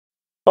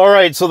All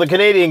right, so the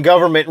Canadian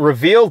government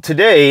revealed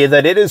today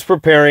that it is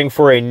preparing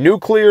for a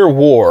nuclear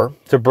war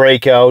to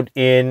break out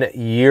in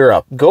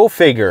Europe. Go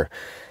figure.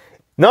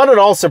 Not at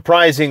all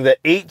surprising that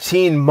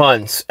 18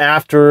 months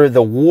after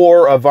the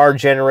war of our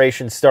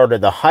generation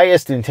started, the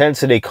highest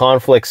intensity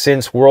conflict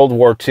since World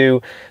War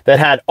II, that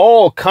had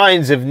all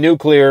kinds of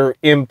nuclear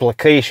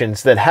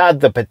implications, that had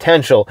the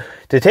potential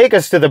to take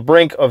us to the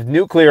brink of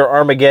nuclear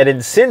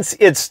Armageddon since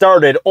it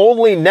started,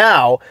 only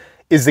now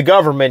is the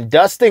government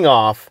dusting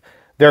off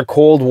their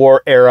Cold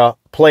War era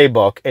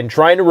playbook and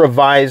trying to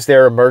revise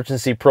their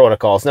emergency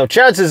protocols. Now,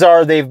 chances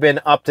are they've been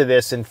up to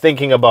this and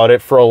thinking about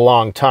it for a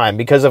long time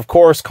because, of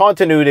course,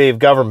 continuity of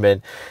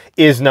government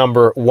is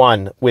number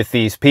one with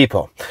these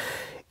people.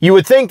 You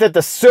would think that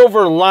the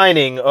silver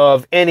lining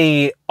of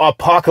any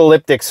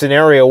apocalyptic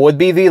scenario would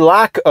be the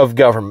lack of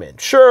government.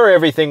 Sure,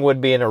 everything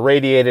would be an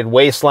irradiated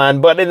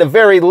wasteland, but in the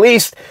very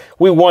least,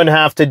 we wouldn't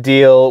have to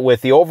deal with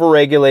the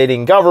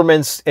overregulating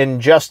governments and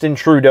Justin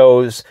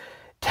Trudeau's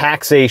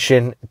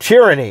taxation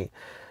tyranny.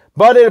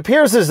 But it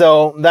appears as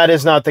though that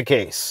is not the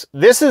case.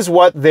 This is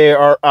what they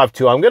are up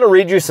to. I'm going to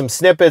read you some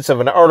snippets of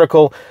an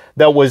article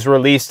that was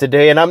released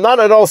today, and I'm not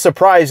at all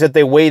surprised that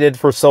they waited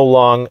for so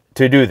long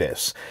to do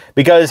this.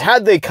 Because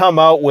had they come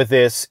out with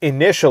this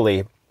initially,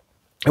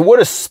 it would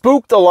have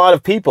spooked a lot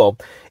of people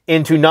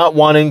into not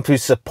wanting to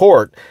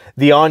support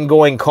the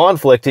ongoing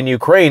conflict in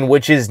Ukraine,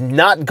 which is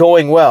not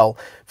going well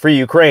for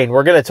Ukraine.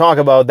 We're going to talk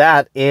about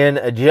that in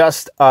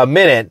just a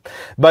minute.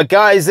 But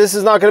guys, this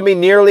is not going to be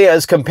nearly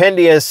as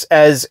compendious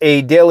as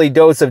a daily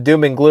dose of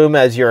doom and gloom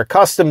as you're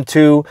accustomed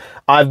to.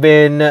 I've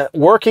been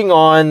working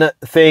on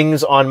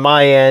things on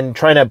my end,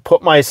 trying to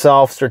put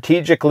myself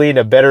strategically in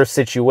a better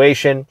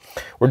situation.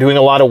 We're doing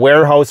a lot of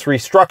warehouse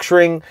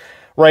restructuring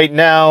right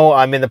now.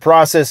 I'm in the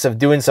process of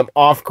doing some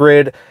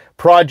off-grid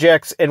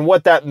projects, and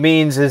what that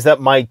means is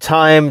that my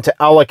time to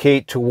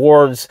allocate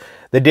towards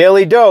the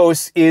daily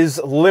dose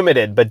is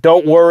limited. But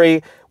don't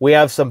worry, we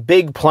have some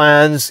big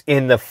plans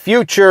in the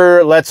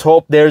future. Let's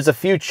hope there's a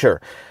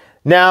future.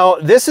 Now,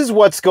 this is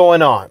what's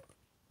going on.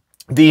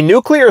 The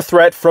nuclear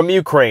threat from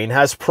Ukraine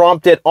has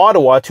prompted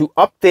Ottawa to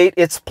update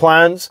its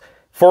plans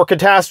for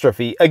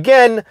catastrophe.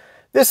 Again,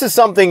 this is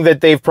something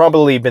that they've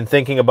probably been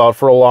thinking about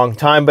for a long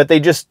time, but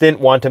they just didn't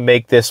want to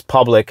make this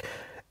public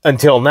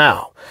until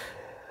now.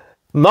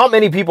 Not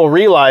many people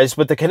realize,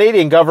 but the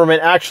Canadian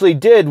government actually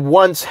did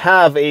once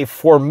have a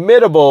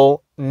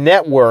formidable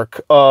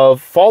network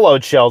of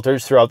fallout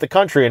shelters throughout the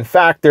country. In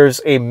fact,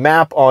 there's a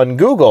map on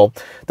Google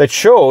that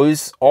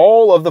shows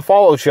all of the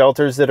fallout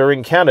shelters that are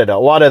in Canada. A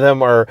lot of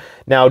them are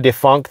now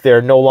defunct.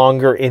 They're no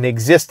longer in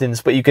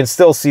existence, but you can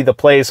still see the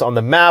place on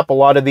the map. A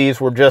lot of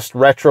these were just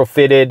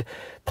retrofitted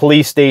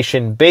police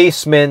station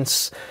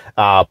basements,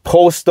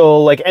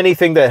 postal, like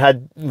anything that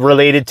had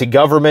related to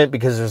government,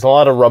 because there's a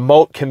lot of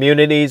remote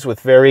communities with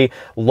very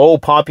low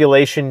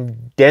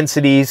population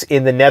densities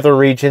in the nether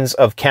regions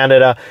of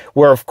Canada,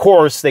 where of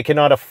course they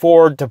cannot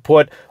afford to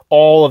put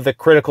all of the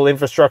critical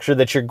infrastructure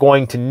that you're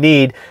going to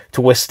need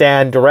to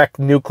withstand direct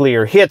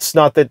nuclear hits.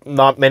 Not that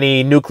not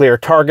many nuclear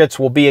targets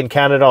will be in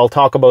Canada. I'll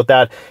talk about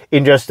that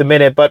in just a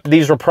minute, but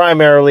these were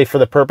primarily for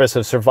the purpose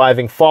of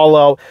surviving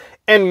fallout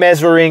and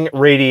measuring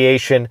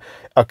radiation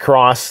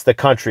across the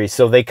country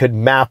so they could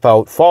map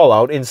out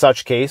fallout in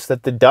such case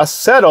that the dust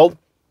settled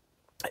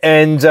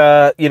and,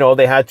 you know,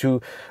 they had to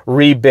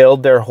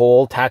rebuild their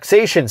whole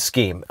taxation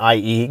scheme,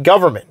 i.e.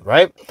 government,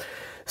 right?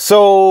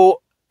 So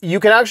you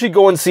can actually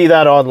go and see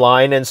that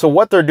online. And so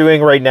what they're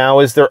doing right now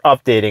is they're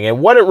updating.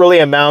 And what it really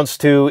amounts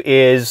to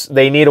is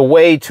they need a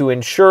way to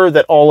ensure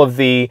that all of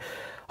the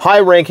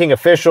high-ranking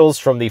officials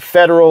from the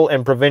federal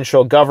and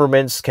provincial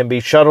governments can be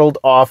shuttled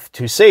off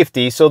to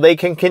safety so they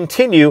can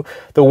continue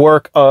the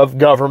work of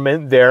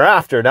government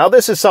thereafter. Now,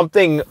 this is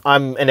something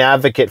I'm an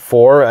advocate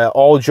for.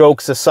 All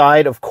jokes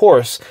aside, of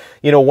course,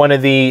 you know, one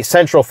of the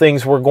central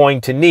things we're going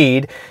to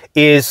need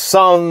is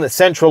some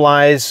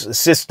centralized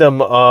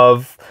system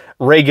of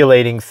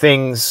regulating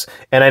things.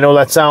 And I know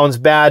that sounds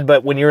bad,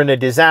 but when you're in a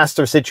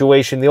disaster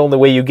situation, the only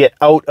way you get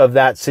out of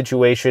that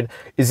situation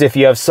is if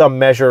you have some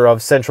measure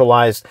of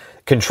centralized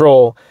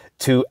control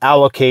to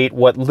allocate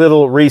what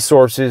little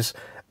resources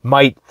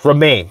might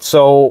remain.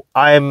 So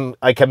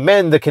I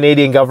commend the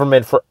Canadian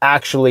government for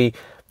actually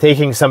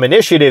taking some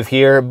initiative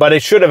here, but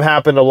it should have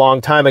happened a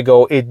long time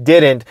ago. It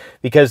didn't,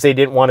 because they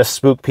didn't want to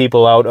spook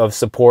people out of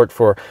support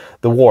for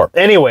the war.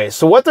 Anyway,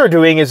 so what they're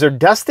doing is they're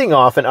dusting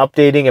off and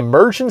updating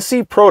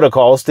emergency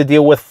protocols to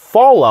deal with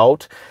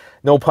fallout,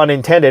 no pun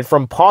intended,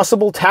 from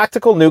possible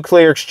tactical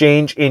nuclear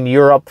exchange in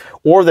Europe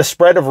or the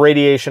spread of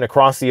radiation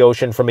across the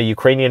ocean from a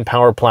Ukrainian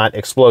power plant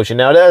explosion.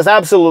 Now, it has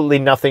absolutely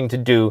nothing to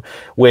do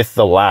with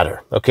the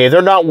latter, okay?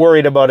 They're not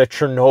worried about a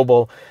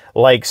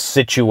Chernobyl-like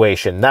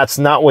situation. That's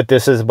not what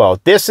this is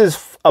about. This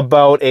is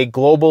about a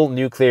global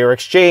nuclear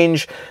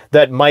exchange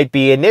that might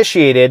be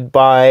initiated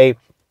by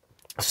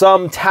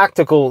some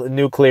tactical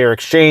nuclear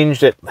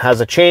exchange that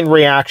has a chain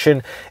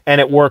reaction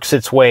and it works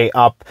its way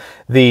up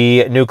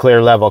the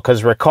nuclear level.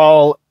 Because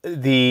recall,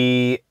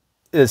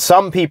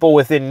 some people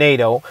within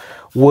NATO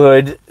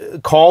would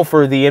call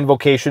for the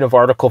invocation of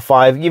Article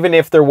 5, even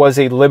if there was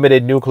a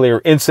limited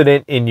nuclear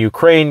incident in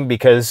Ukraine,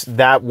 because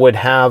that would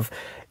have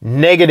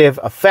negative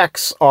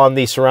effects on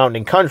the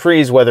surrounding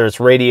countries, whether it's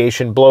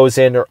radiation blows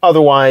in or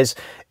otherwise,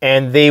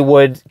 and they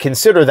would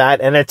consider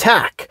that an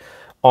attack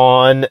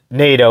on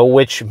NATO,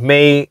 which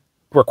may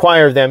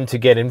require them to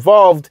get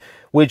involved,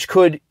 which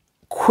could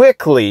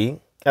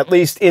quickly, at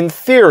least in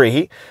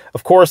theory,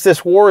 of course,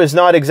 this war is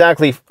not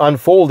exactly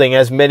unfolding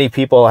as many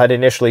people had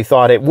initially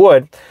thought it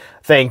would,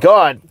 thank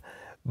God,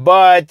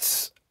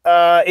 but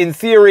in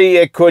theory,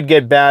 it could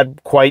get bad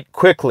quite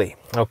quickly,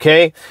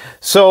 okay?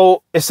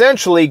 So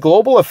essentially,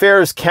 Global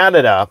Affairs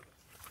Canada,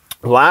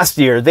 last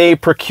year, they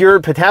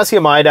procured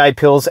potassium iodide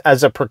pills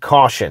as a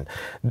precaution.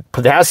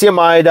 Potassium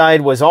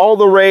iodide was all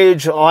the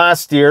rage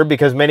last year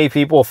because many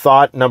people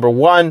thought, number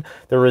one,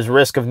 there was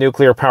risk of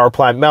nuclear power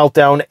plant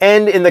meltdown,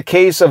 and in the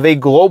case of a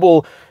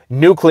global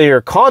nuclear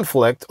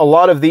conflict, a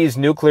lot of these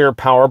nuclear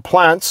power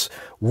plants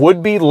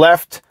would be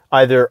left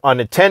either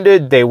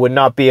unattended, they would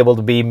not be able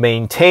to be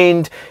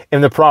maintained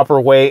in the proper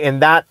way, and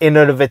that in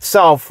and of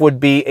itself would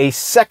be a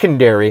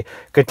secondary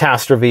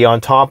catastrophe on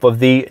top of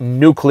the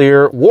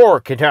nuclear war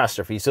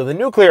catastrophe. So the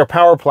nuclear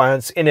power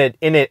plants in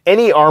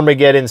any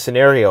Armageddon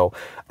scenario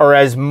are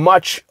as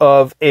much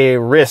of a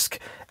risk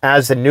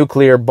as the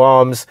nuclear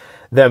bombs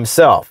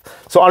themselves.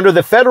 So under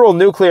the Federal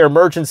Nuclear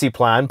Emergency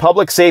Plan,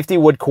 public safety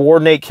would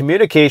coordinate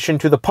communication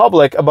to the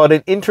public about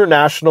an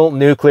international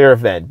nuclear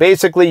event.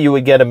 Basically, you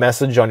would get a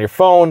message on your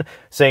phone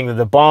saying that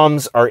the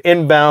bombs are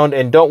inbound,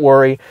 and don't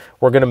worry,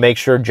 we're going to make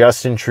sure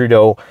Justin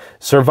Trudeau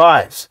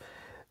survives.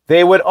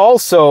 They would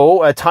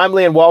also, a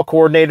timely and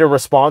well-coordinated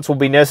response will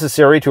be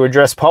necessary to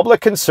address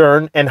public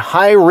concern and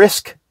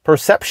high-risk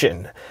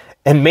perception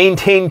and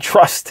maintain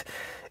trust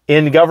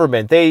in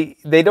government. They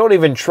don't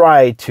even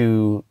try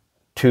to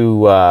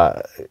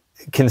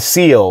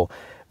conceal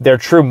their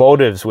true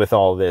motives with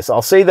all this.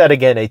 I'll say that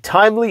again. A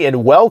timely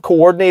and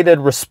well-coordinated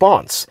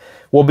response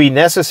will be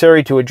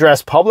necessary to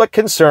address public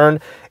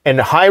concern and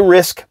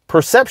high-risk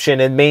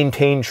perception and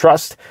maintain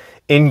trust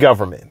in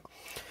government.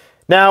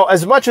 Now,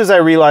 as much as I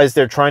realize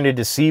they're trying to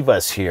deceive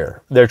us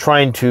here, they're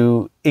trying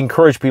to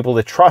encourage people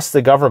to trust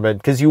the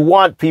government because you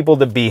want people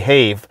to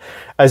behave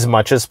as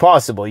much as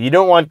possible. You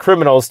don't want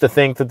criminals to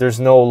think that there's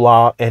no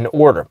law and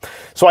order.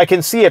 So I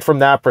can see it from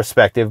that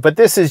perspective, but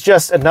this is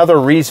just another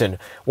reason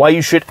why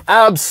you should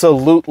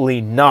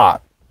absolutely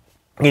not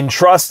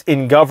entrust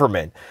in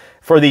government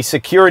for the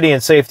security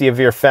and safety of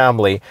your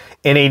family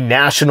in a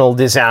national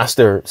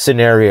disaster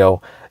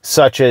scenario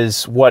such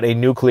as what a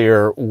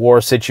nuclear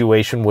war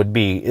situation would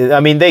be. I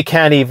mean, they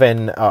can't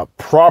even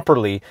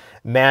properly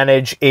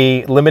manage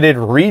a limited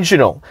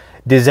regional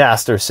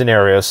disaster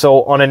scenario.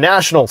 So on a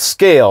national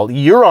scale,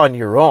 you're on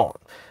your own.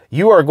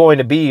 You are going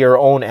to be your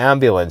own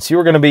ambulance.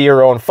 You're going to be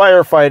your own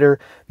firefighter,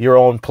 your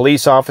own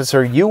police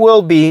officer. You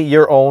will be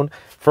your own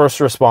first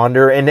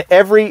responder, and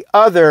every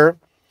other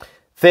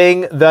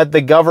thing that the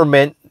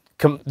government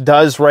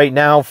does right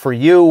now for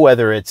you,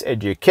 whether it's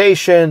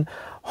education,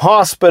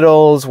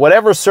 hospitals,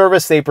 whatever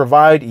service they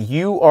provide,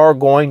 you are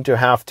going to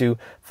have to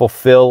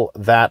fulfill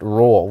that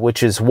role,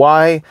 which is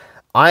why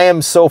I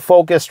am so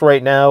focused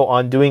right now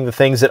on doing the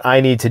things that I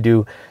need to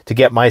do to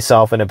get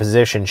myself in a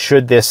position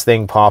should this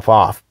thing pop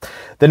off.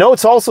 The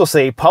notes also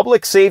say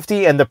Public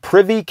Safety and the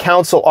Privy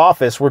Council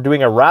Office were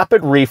doing a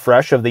rapid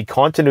refresh of the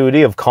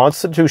continuity of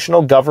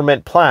constitutional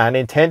government plan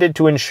intended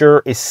to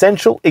ensure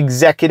essential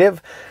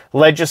executive,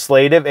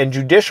 legislative, and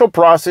judicial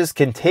process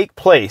can take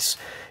place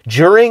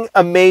during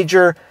a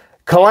major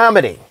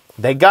calamity.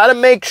 They got to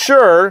make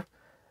sure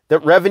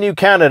that Revenue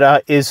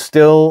Canada is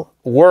still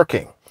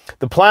working.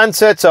 The plan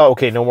sets out,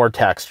 okay, no more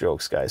tax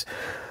jokes, guys.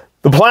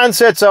 The plan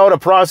sets out a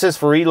process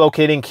for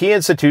relocating key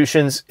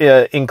institutions,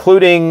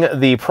 including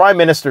the Prime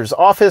Minister's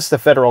office, the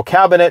federal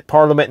cabinet,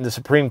 Parliament, and the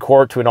Supreme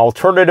Court to an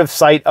alternative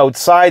site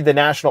outside the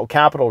National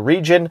Capital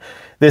Region.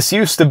 This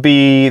used to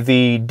be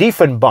the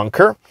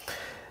Diefenbunker.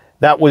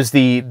 That was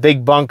the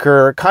big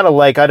bunker, kind of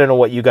like, I don't know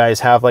what you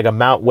guys have, like a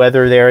Mount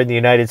Weather there in the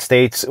United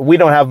States. We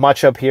don't have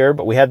much up here,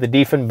 but we had the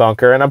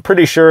Diefenbunker, and I'm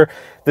pretty sure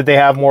that they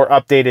have more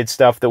updated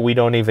stuff that we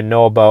don't even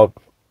know about.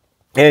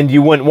 And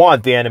you wouldn't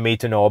want the enemy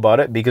to know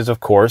about it because, of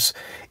course,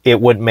 it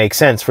wouldn't make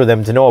sense for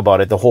them to know about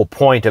it. The whole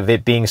point of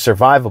it being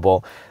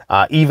survivable,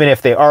 even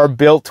if they are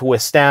built to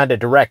withstand a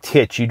direct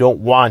hit, you don't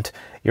want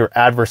your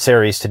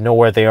adversaries to know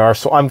where they are.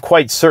 So I'm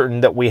quite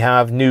certain that we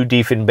have new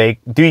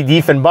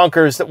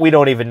Diefenbunkers that we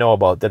don't even know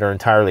about that are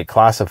entirely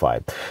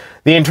classified.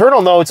 The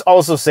internal notes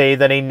also say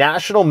that a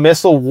national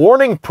missile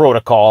warning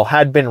protocol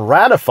had been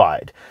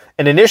ratified.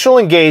 An initial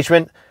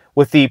engagement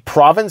with the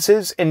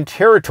provinces and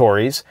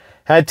territories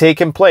had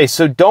taken place.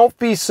 So don't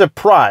be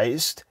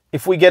surprised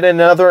if we get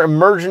another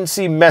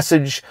emergency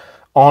message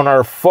on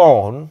our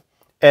phone,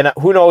 and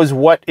who knows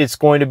what it's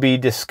going to be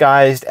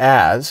disguised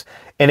as,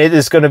 and it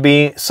is going to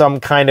be some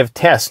kind of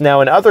test. Now,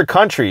 in other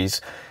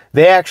countries,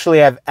 they actually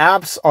have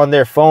apps on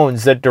their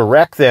phones that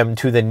direct them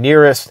to the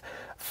nearest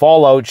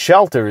fallout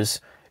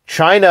shelters.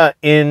 China,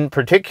 in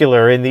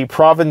particular, in the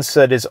province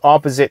that is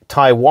opposite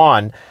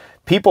Taiwan,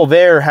 people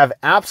there have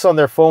apps on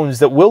their phones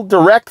that will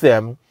direct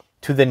them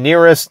to the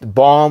nearest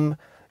bomb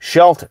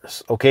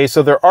shelters. Okay,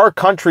 so there are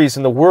countries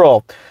in the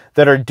world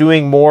that are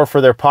doing more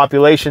for their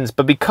populations,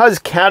 but because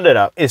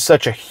Canada is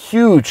such a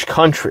huge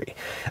country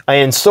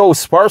and so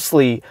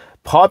sparsely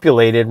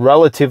populated,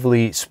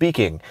 relatively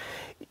speaking,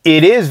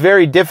 it is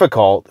very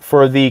difficult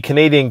for the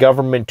Canadian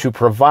government to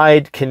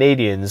provide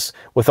Canadians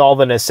with all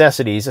the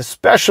necessities,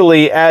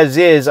 especially as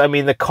is, I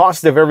mean, the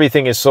cost of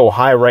everything is so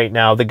high right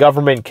now. The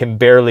government can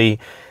barely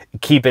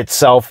keep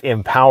itself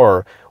in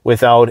power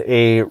without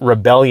a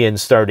rebellion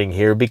starting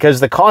here, because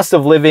the cost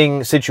of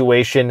living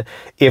situation,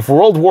 if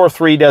World War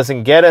III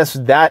doesn't get us,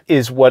 that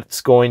is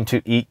what's going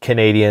to eat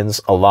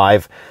Canadians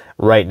alive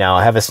right now.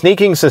 I have a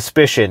sneaking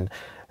suspicion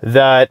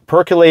that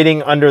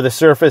percolating under the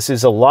surface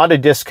is a lot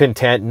of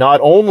discontent, not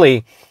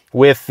only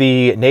with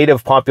the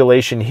native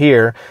population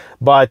here,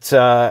 but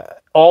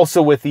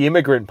also with the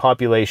immigrant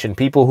population,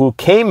 people who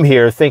came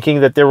here thinking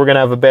that they were going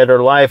to have a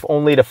better life,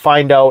 only to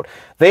find out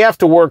they have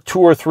to work 2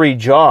 or 3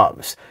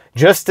 jobs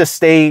just to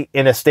stay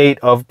in a state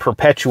of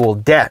perpetual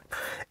debt.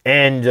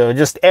 And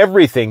just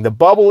everything. The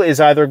bubble is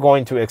either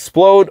going to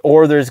explode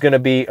or there's going to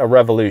be a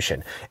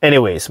revolution.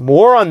 Anyways,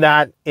 more on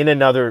that in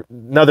another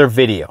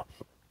video.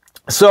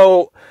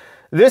 So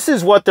this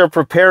is what they're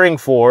preparing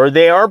for.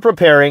 They are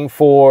preparing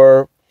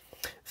for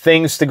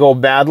things to go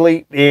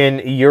badly in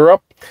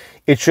Europe.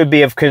 It should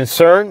be of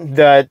concern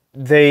that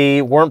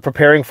they weren't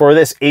preparing for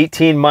this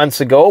 18 months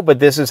ago, but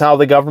this is how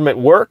the government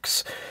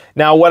works.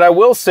 Now, what I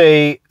will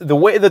say, the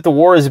way that the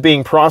war is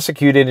being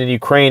prosecuted in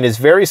Ukraine is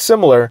very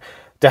similar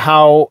to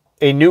how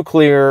a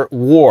nuclear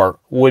war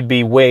would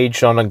be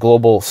waged on a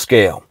global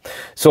scale.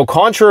 So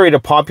contrary to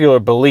popular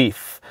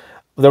belief,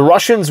 the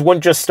Russians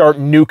wouldn't just start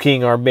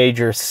nuking our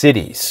major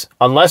cities.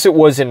 Unless it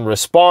was in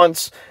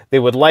response, they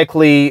would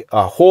likely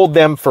hold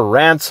them for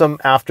ransom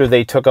after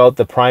they took out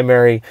the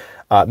primary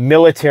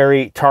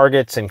military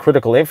targets and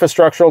critical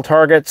infrastructural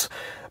targets.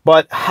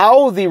 But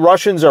how the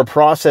Russians are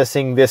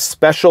processing this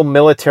special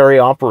military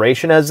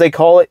operation, as they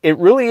call it, it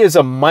really is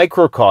a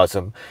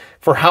microcosm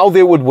for how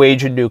they would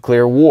wage a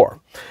nuclear war.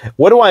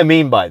 What do I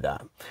mean by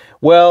that?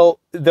 Well,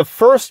 the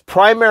first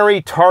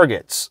primary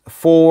targets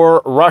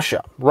for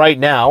Russia right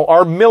now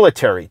are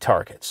military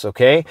targets,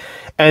 okay?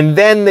 And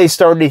then they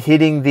started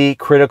hitting the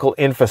critical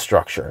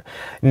infrastructure.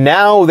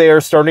 Now they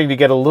are starting to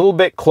get a little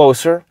bit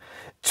closer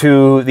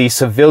to the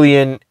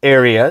civilian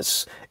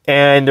areas,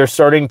 and they're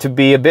starting to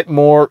be a bit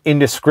more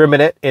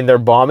indiscriminate in their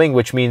bombing,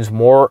 which means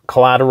more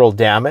collateral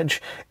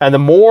damage. And the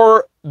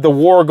more the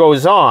war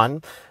goes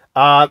on,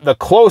 the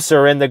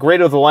closer and the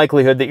greater the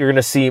likelihood that you're going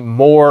to see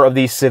more of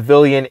these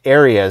civilian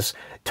areas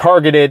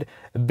targeted,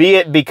 be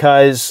it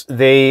because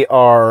they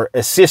are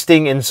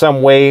assisting in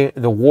some way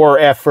the war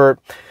effort,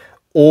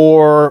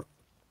 or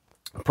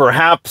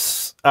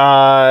perhaps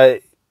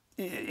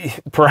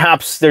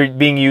they're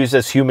being used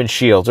as human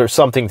shields or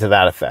something to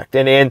that effect.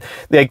 And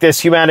like this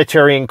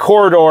humanitarian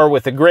corridor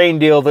with the grain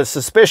deal, the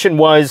suspicion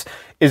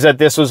is that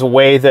this was a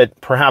way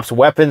that perhaps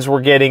weapons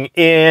were getting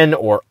in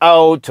or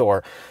out,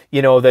 or,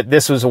 you know, that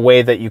this was a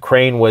way that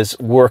Ukraine was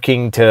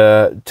working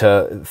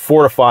to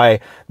fortify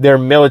their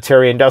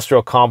military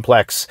industrial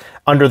complex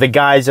under the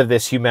guise of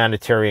this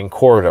humanitarian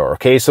corridor.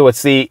 Okay, so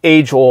it's the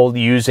age-old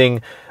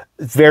using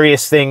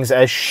various things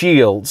as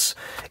shields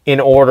in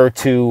order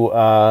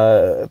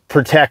to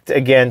protect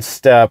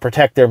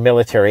their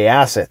military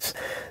assets.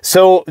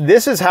 So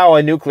this is how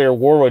a nuclear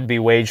war would be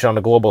waged on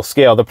a global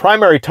scale. The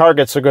primary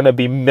targets are going to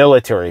be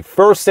military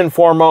first and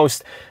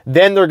foremost.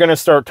 Then they're going to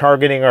start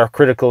targeting our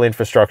critical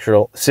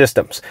infrastructural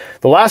systems.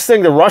 The last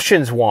thing the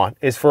Russians want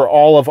is for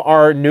all of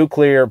our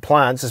nuclear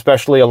plants,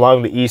 especially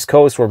along the East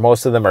Coast where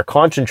most of them are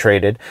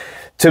concentrated,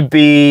 to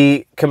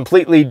be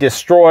completely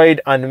destroyed,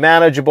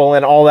 unmanageable,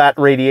 and all that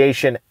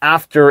radiation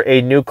after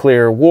a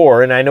nuclear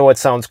war. And I know it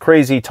sounds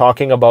crazy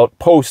talking about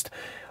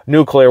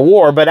post-nuclear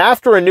war, but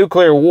after a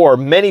nuclear war,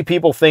 many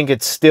people think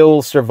it's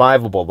still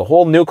survivable. The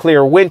whole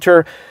nuclear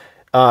winter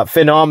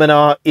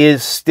phenomena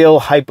is still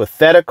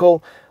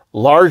hypothetical,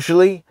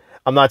 largely.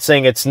 I'm not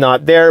saying it's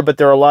not there, but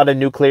there are a lot of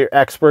nuclear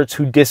experts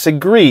who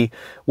disagree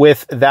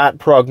with that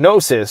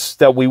prognosis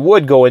that we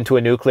would go into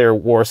a nuclear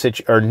war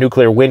or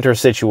nuclear winter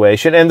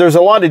situation. And there's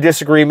a lot of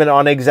disagreement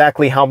on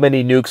exactly how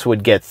many nukes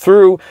would get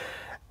through,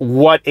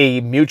 what a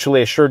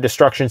mutually assured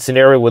destruction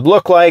scenario would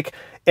look like.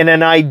 In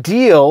an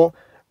ideal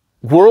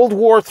World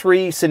War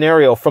III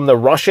scenario from the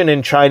Russian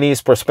and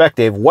Chinese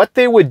perspective, what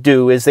they would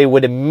do is they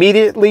would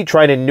immediately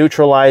try to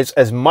neutralize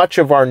as much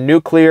of our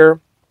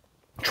nuclear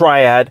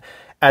triad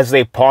as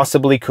they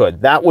possibly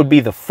could. That would be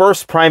the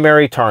first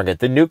primary target,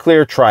 the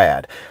nuclear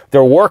triad.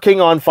 They're working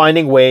on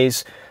finding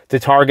ways to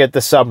target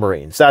the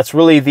submarines. That's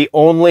really the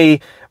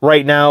only,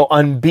 right now,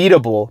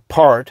 unbeatable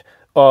part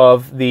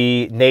of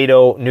the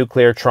NATO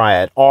nuclear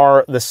triad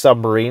are the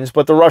submarines,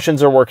 but the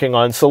Russians are working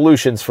on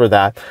solutions for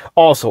that.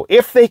 Also,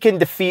 if they can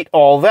defeat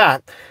all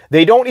that,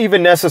 they don't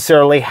even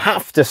necessarily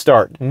have to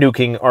start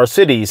nuking our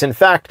cities. In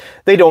fact,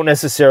 they don't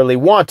necessarily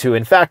want to.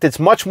 In fact, it's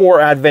much more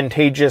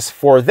advantageous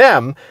for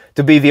them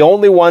to be the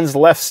only ones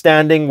left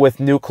standing with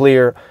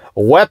nuclear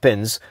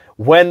weapons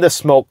when the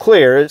smoke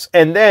clears,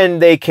 and then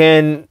they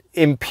can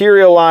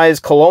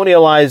imperialize,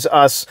 colonialize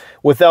us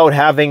without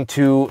having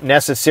to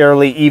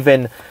necessarily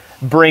even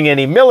bring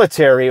any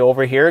military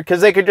over here,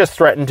 because they could just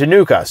threaten to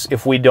nuke us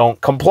if we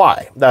don't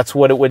comply. That's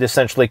what it would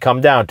essentially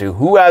come down to.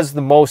 Who has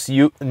the most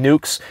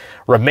nukes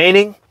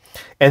remaining?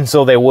 And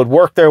so they would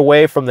work their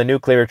way from the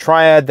nuclear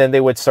triad. Then they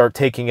would start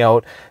taking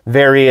out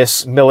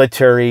various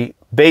military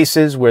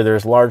bases where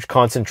there's large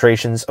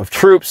concentrations of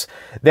troops.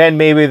 Then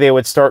maybe they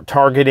would start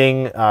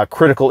targeting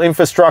critical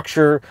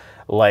infrastructure,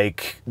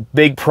 like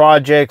big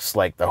projects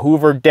like the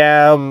Hoover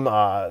Dam.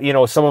 You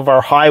know, some of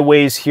our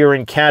highways here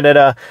in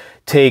Canada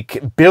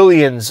take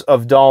billions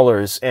of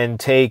dollars and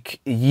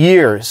take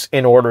years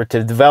in order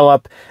to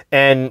develop.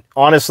 And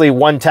honestly,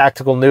 one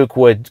tactical nuke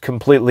would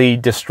completely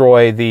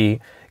destroy the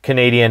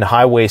Canadian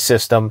highway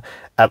system,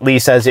 at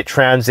least as it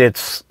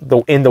transits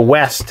in the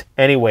west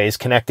anyways,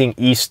 connecting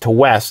east to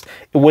west.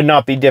 It would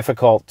not be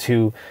difficult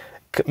to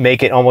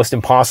make it almost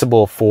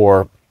impossible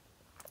for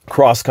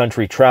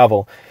cross-country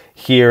travel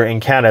here in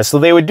Canada. So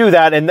they would do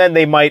that, and then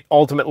they might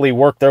ultimately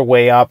work their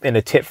way up in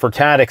a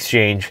tit-for-tat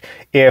exchange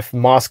if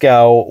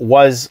Moscow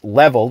was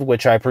leveled,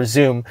 which I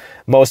presume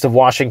most of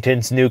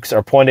Washington's nukes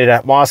are pointed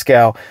at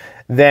Moscow.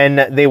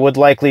 Then they would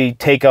likely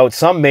take out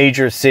some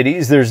major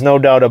cities. There's no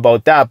doubt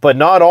about that, but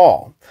not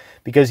all,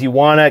 because you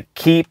want to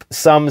keep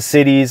some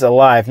cities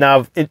alive.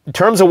 Now, in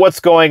terms of what's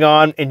going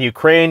on in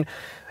Ukraine,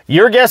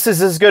 your guess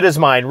is as good as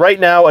mine. Right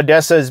now,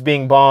 Odessa is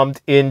being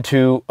bombed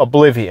into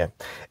oblivion.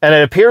 And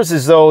it appears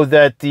as though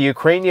that the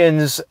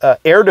Ukrainians'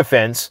 air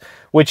defense,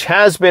 which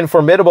has been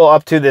formidable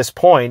up to this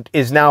point,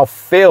 is now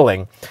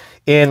failing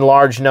in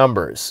large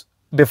numbers.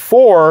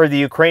 Before, the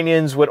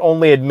Ukrainians would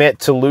only admit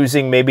to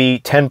losing maybe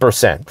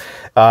 10%.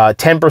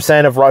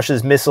 10% of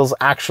Russia's missiles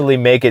actually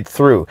make it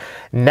through.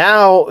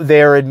 Now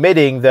they're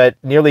admitting that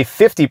nearly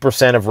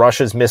 50% of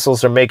Russia's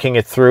missiles are making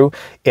it through,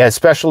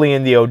 especially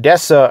in the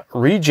Odessa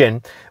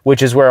region,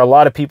 which is where a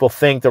lot of people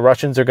think the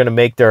Russians are going to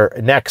make their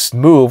next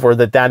move, or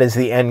that is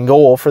the end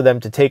goal for them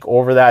to take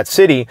over that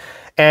city.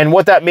 And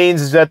what that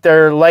means is that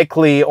they're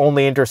likely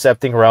only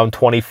intercepting around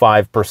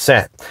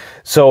 25%.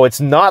 So it's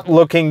not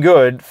looking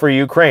good for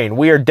Ukraine.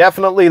 We are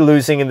definitely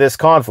losing in this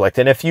conflict.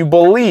 And if you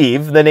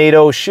believe the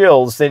NATO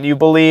shills, then you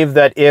believe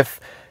that if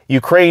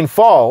Ukraine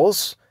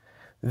falls,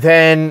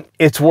 then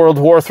it's World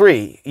War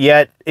III.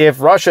 Yet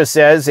if Russia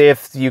says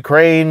if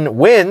Ukraine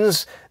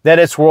wins, then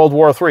it's World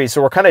War III.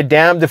 So we're kind of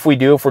damned if we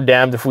do, if we're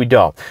damned if we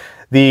don't.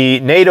 The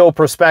NATO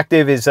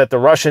perspective is that the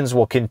Russians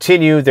will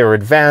continue their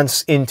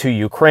advance into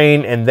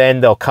Ukraine, and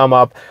then they'll come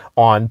up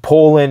on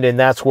Poland, and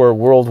that's where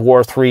World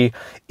War III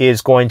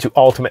is going to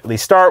ultimately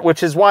start,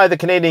 which is why the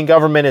Canadian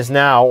government is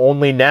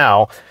only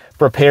now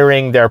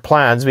preparing their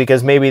plans,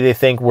 because maybe they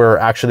think we're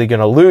actually going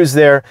to lose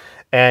there.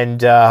 And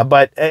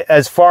but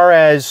as far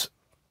as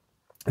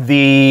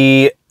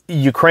the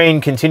Ukraine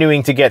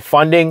continuing to get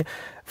funding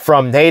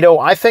from NATO,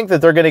 I think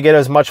that they're going to get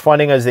as much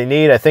funding as they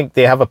need. I think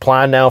they have a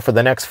plan now for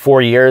the next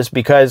 4 years,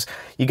 because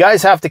you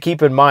guys have to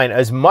keep in mind,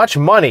 as much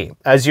money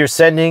as you're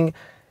sending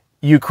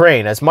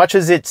Ukraine, as much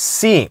as it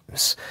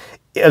seems,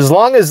 as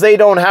long as they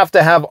don't have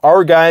to have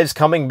our guys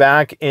coming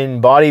back in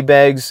body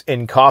bags,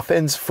 in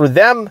coffins, for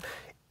them,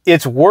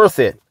 it's worth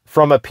it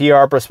from a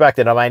PR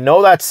perspective. And I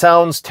know that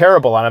sounds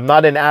terrible, and I'm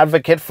not an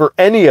advocate for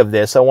any of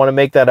this. I want to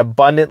make that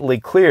abundantly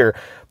clear.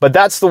 But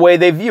that's the way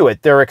they view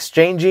it. They're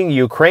exchanging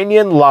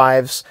Ukrainian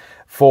lives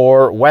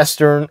for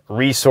Western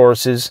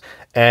resources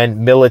and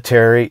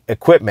military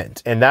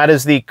equipment. And that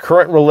is the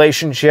current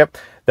relationship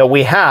that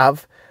we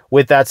have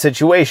with that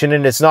situation.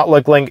 And it's not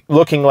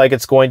looking like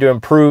it's going to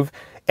improve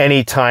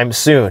anytime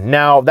soon.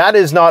 Now, that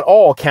is not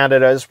all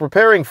Canada is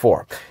preparing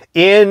for.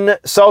 In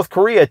South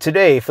Korea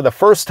today, for the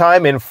first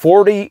time in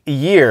 40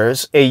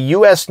 years, a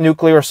U.S.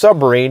 nuclear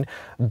submarine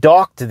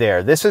docked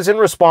there. This is in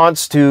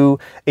response to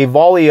a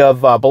volley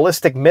of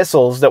ballistic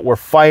missiles that were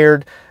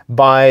fired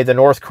by the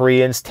North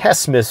Koreans,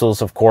 test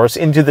missiles, of course,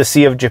 into the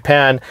Sea of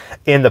Japan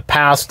in the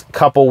past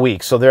couple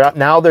weeks. So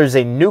now there's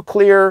a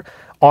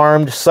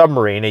nuclear-armed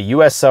submarine, a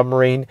U.S.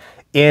 submarine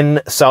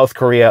in South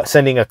Korea,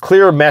 sending a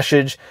clear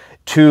message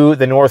to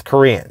the North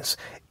Koreans.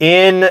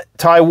 In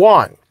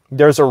Taiwan,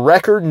 there's a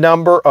record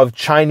number of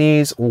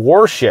Chinese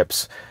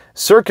warships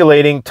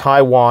circulating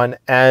Taiwan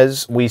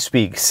as we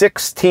speak.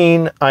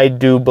 16, I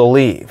do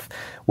believe,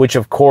 which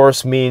of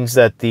course means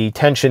that the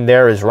tension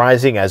there is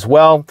rising as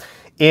well.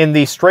 In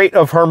the Strait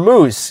of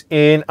Hormuz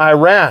in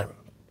Iran,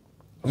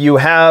 you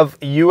have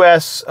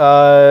U.S.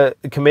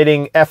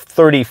 committing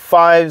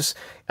F-35s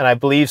and I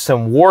believe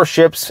some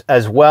warships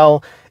as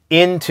well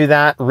into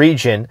that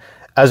region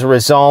as a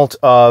result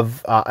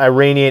of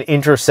Iranian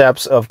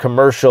intercepts of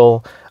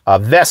commercial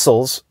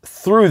vessels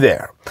through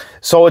there.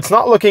 So it's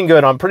not looking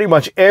good on pretty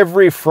much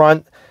every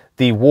front.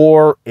 The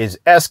war is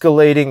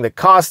escalating. The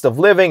cost of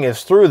living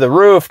is through the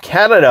roof.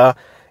 Canada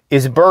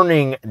is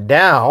burning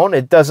down.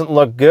 It doesn't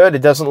look good.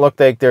 It doesn't look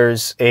like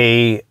there's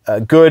a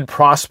good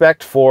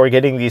prospect for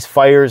getting these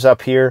fires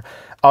up here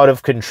out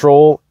of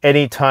control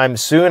anytime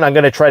soon. I'm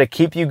going to try to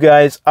keep you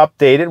guys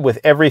updated with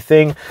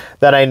everything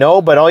that I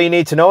know, but all you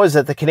need to know is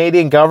that the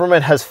Canadian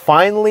government has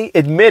finally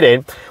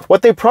admitted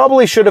what they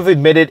probably should have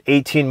admitted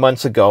 18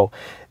 months ago,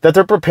 that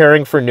they're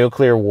preparing for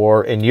nuclear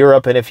war in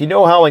Europe. And if you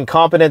know how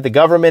incompetent the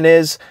government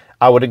is,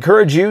 I would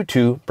encourage you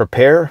to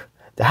prepare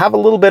to have a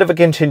little bit of a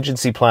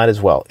contingency plan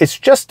as well. It's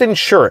just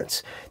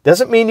insurance.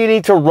 Doesn't mean you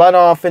need to run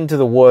off into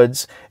the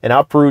woods and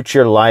uproot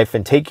your life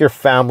and take your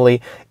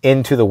family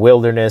into the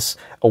wilderness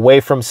away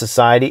from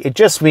society. It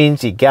just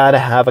means you gotta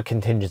have a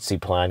contingency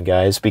plan,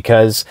 guys,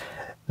 because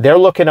they're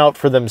looking out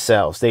for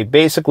themselves. They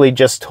basically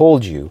just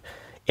told you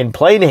in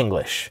plain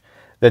English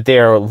that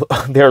they're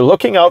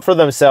looking out for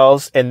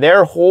themselves, and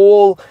their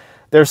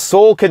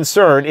sole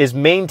concern is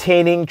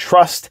maintaining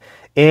trust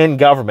in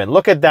government.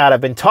 Look at that.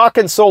 I've been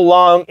talking so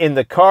long in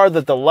the car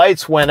that the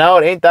lights went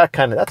out.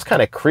 That's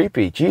kind of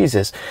creepy.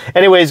 Jesus.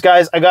 Anyways,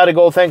 guys, I gotta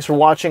go. Thanks for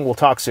watching. We'll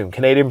talk soon.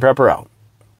 Canadian Prepper out.